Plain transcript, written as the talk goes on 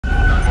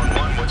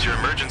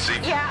emergency.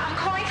 Yeah, I'm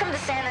calling from the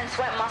sand and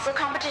sweat muscle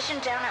competition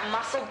down at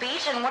Muscle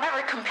Beach, and one of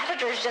our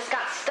competitors just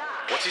got stuck.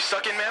 What's he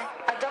stuck in, ma'am?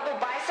 A double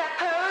bicep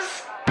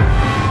pose.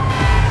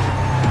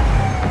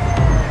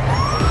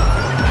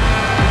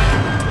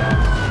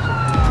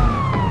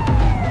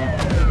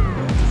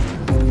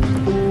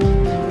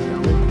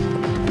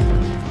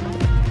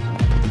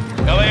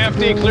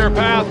 LAFD, clear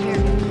path.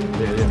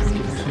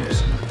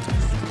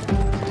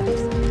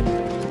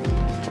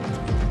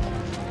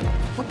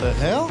 What the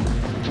hell?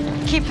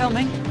 Keep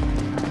filming.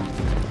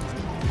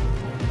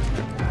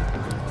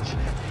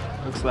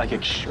 Looks like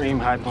extreme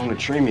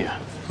hyponatremia.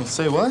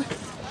 Say what?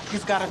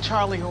 He's got a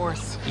Charlie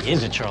horse. He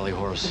is a Charlie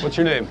horse. What's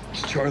your name?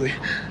 Charlie.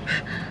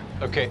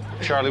 Okay,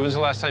 Charlie, when's the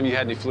last time you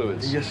had any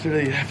fluids?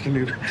 Yesterday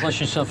afternoon.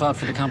 Flush yourself out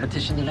for the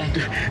competition today?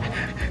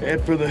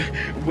 And for the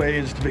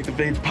weigh-ins to make the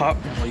veins pop.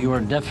 Well, you are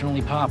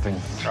definitely popping.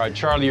 All right,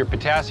 Charlie, your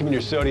potassium and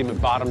your sodium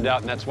have bottomed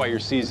out, and that's why you're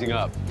seizing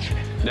up.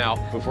 Now,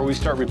 before we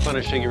start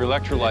replenishing your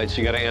electrolytes,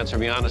 you gotta answer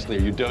me honestly.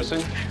 Are you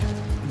dosing?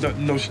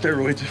 No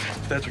steroids,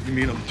 if that's what you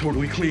mean. I'm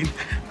totally clean.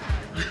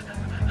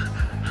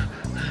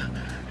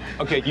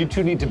 Okay, you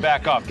two need to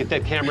back off. Get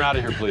that camera out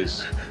of here,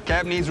 please.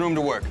 Cap needs room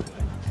to work.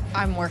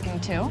 I'm working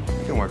too.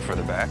 You can work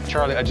further back.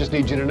 Charlie, I just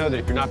need you to know that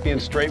if you're not being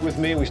straight with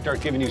me and we start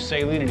giving you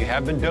saline and you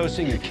have been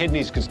dosing, your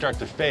kidneys can start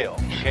to fail,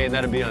 okay? And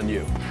that'll be on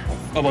you.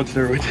 I'm on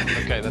steroids.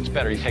 Okay, that's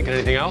better. You taking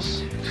anything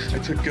else? I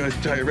took a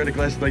diuretic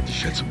last night to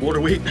shed some water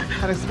weight.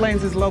 That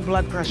explains his low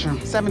blood pressure.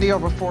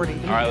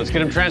 70/40. All right, let's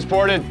get him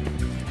transported.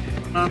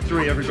 On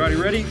three, everybody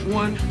ready?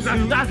 1, 2, 3.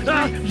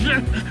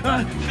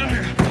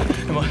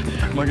 Am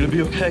I gonna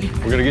be okay?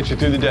 We're gonna get you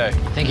through the day.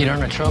 I think you'd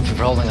earn a trophy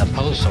for holding that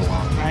pose so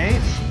long. Right?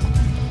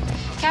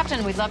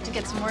 Captain, we'd love to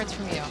get some words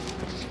from you.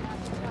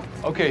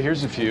 Okay,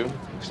 here's a few.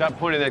 Stop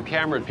pointing that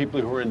camera at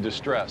people who are in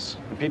distress.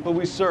 The people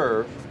we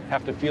serve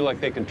have to feel like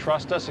they can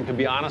trust us and can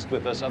be honest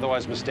with us,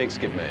 otherwise mistakes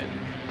get made.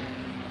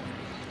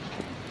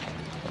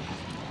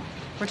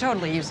 We're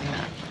totally using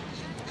that.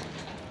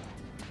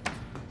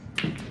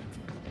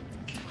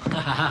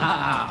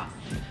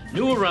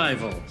 New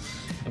arrival.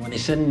 And when they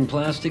send in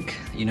plastic,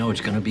 you know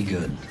it's gonna be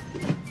good.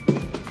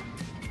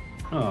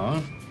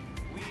 Aw.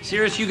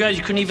 Serious, you guys?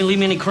 You couldn't even leave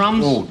me any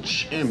crumbs? Oh,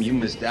 Jim, you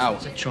missed out.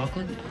 Is that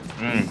chocolate?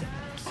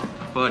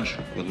 Fudge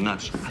with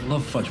nuts. I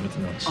love fudge with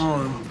nuts.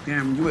 Oh,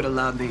 damn, you would have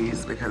loved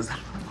these because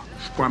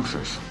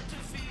scrumptious.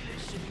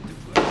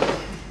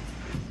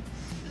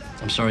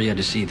 I'm sorry you had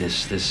to see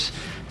this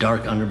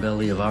dark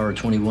underbelly of hour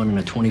 21 in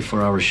a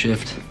 24-hour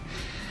shift.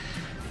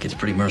 Gets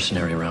pretty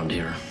mercenary around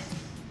here.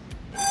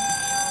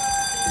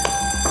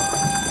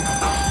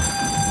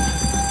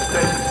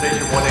 Attention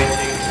Station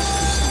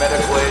 118,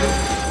 medical aid,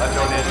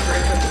 unknown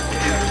injury,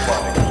 is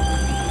responding.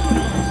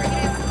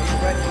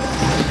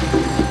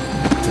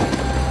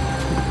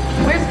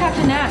 Where's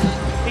Captain Nash?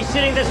 He's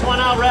sitting this one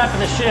out wrapping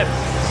the shift.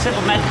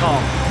 Simple med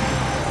call.